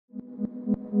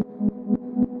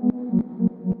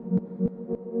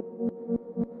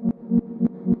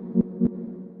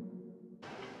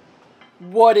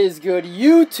What is good,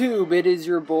 YouTube? It is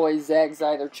your boy, Zach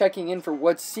Zyler, checking in for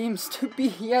what seems to be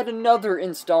yet another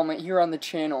installment here on the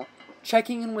channel.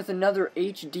 Checking in with another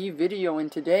HD video,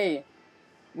 and today,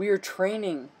 we are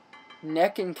training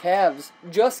neck and calves.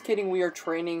 Just kidding, we are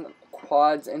training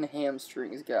quads and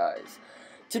hamstrings, guys.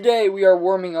 Today, we are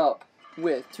warming up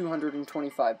with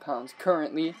 225 pounds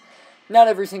currently. Not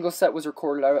every single set was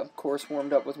recorded. I, of course,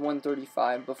 warmed up with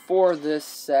 135 before this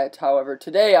set. However,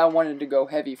 today I wanted to go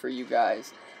heavy for you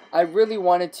guys. I really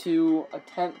wanted to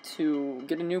attempt to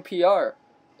get a new PR.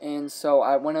 And so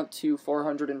I went up to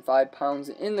 405 pounds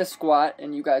in the squat,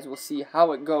 and you guys will see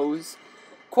how it goes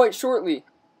quite shortly.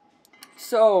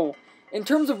 So, in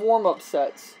terms of warm-up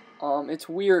sets, it's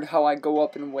weird how I go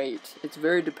up in weight. It's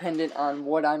very dependent on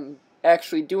what I'm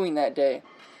actually doing that day.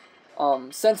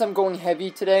 Since I'm going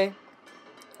heavy today,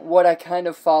 what I kind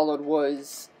of followed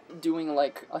was doing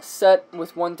like a set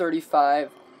with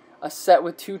 135, a set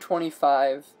with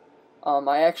 225.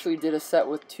 I actually did a set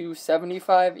with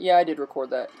 275. Yeah, I did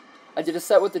record that. I did a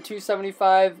set with the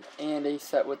 275 and a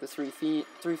set with the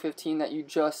 315 that you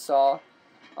just saw.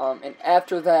 And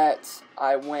after that,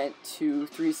 I went to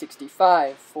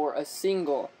 365 for a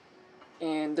single.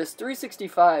 And this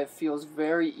 365 feels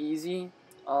very easy.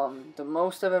 The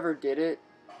most I've ever did it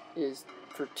is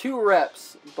for 2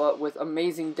 reps, but with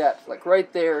amazing depth. Like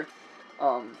right there,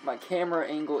 my camera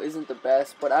angle isn't the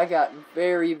best, but I got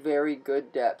very, very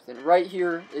good depth. And right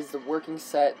here is the working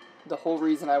set, the whole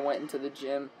reason I went into the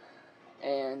gym.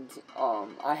 And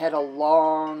I had a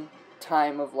long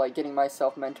time of like getting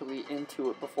myself mentally into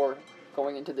it before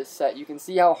going into this set. You can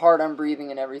see how hard I'm breathing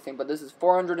and everything, but this is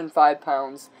 405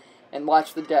 pounds, and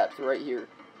watch the depth right here.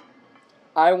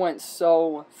 I went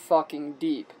so fucking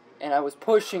deep, and I was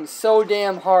pushing so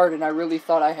damn hard, and I really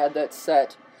thought I had that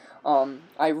set.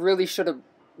 I really should have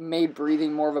made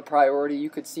breathing more of a priority.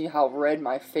 You could see how red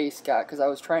my face got because I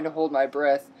was trying to hold my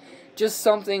breath. Just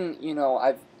something, you know,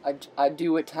 I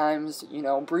do at times. You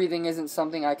know, breathing isn't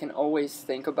something I can always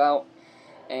think about,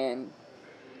 and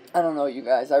I don't know, you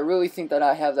guys. I really think that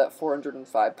I have that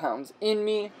 405 pounds in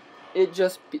me.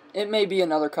 It may be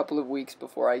another couple of weeks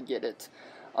before I get it.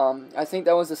 I think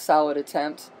that was a solid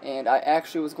attempt, and I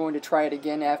actually was going to try it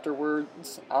again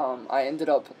afterwards. I ended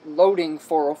up loading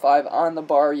 405 on the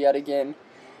bar yet again,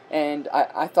 and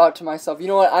I thought to myself, you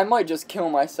know what, I might just kill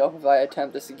myself if I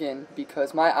attempt this again,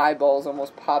 because my eyeballs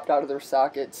almost popped out of their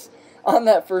sockets on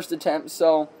that first attempt.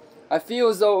 So I feel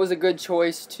as though it was a good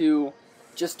choice to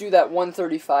just do that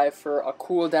 135 for a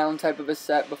cool down type of a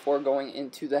set before going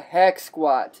into the hack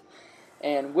squat.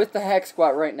 And with the hack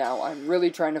squat right now, I'm really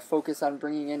trying to focus on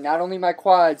bringing in not only my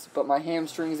quads, but my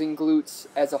hamstrings and glutes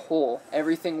as a whole,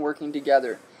 everything working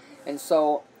together. And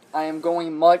so I am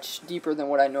going much deeper than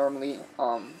what I normally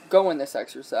go in this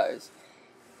exercise.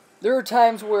 There are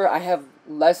times where I have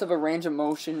less of a range of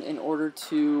motion in order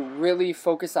to really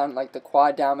focus on like the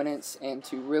quad dominance and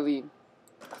to really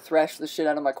thrash the shit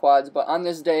out of my quads. But on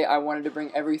this day, I wanted to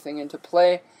bring everything into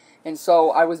play. And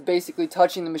so I was basically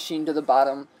touching the machine to the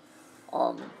bottom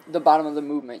of the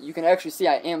movement. You can actually see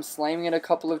I am slamming it a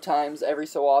couple of times every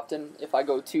so often if I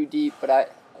go too deep,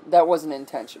 but that wasn't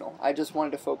intentional. I just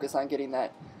wanted to focus on getting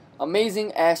that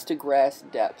amazing ass to grass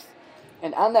depth.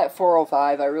 And on that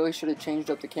 405, I really should have changed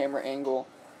up the camera angle.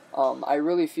 I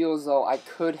really feel as though I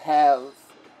could have,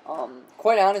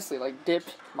 quite honestly, like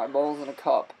dipped my balls in a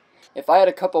cup. If I had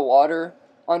a cup of water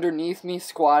underneath me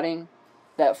squatting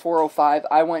that 405,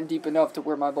 I went deep enough to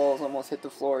where my balls almost hit the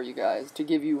floor, you guys, to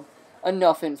give you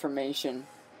enough information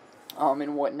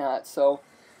and whatnot. So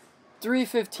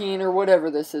 315 or whatever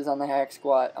this is on the hack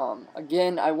squat.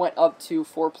 Again, I went up to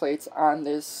 4 plates on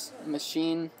this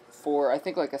machine for I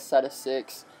think like a set of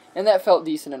 6, and that felt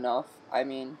decent enough. I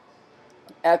mean,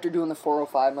 after doing the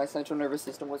 405, my central nervous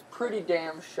system was pretty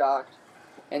damn shocked,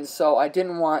 and so I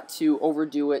didn't want to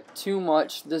overdo it too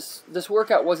much. This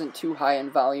workout wasn't too high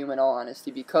in volume, in all honesty,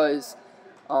 because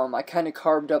I kind of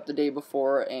carved up the day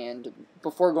before, and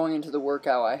before going into the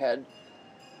workout, I had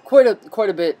quite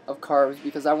a bit of carbs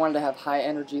because I wanted to have high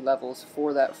energy levels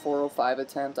for that 405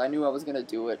 attempt. I knew I was going to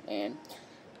do it, and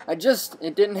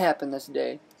it didn't happen this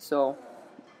day. So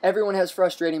everyone has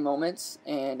frustrating moments,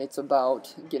 and it's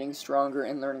about getting stronger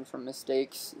and learning from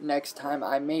mistakes. Next time,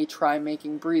 I may try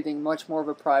making breathing much more of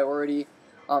a priority.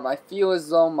 I feel as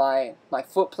though my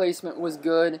foot placement was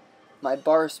good. My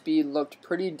bar speed looked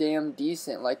pretty damn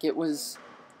decent. Like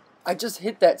I just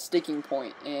hit that sticking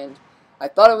point, and I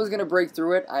thought I was going to break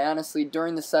through it. I honestly,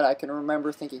 during the set, I can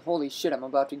remember thinking, holy shit, I'm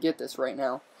about to get this right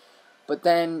now. But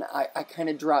then I kind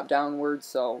of dropped downward,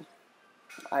 so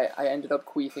I ended up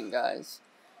queefing, guys.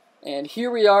 And here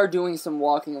we are doing some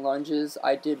walking lunges.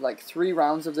 I did like 3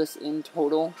 rounds of this in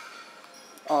total.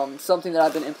 Something that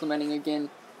I've been implementing again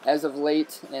as of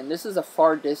late, and this is a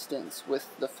far distance with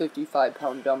the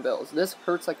 55-pound dumbbells. This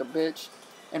hurts like a bitch,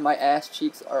 and my ass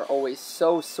cheeks are always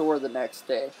so sore the next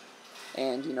day.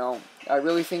 And you know, I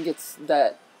really think it's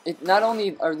that not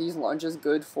only are these lunges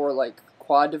good for like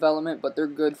quad development, but they're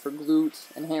good for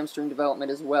glute and hamstring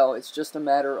development as well. It's just a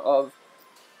matter of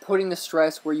putting the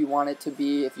stress where you want it to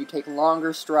be. If you take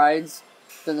longer strides,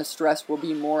 then the stress will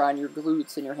be more on your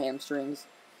glutes and your hamstrings.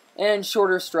 And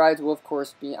shorter strides will of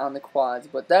course be on the quads.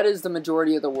 But that is the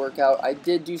majority of the workout. I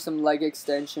did do some leg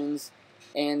extensions,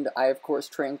 and I of course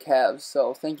train calves.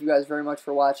 So thank you guys very much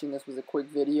for watching. This was a quick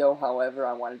video. However,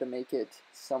 I wanted to make it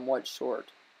somewhat short.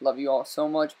 Love you all so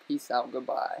much. Peace out.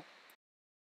 Goodbye.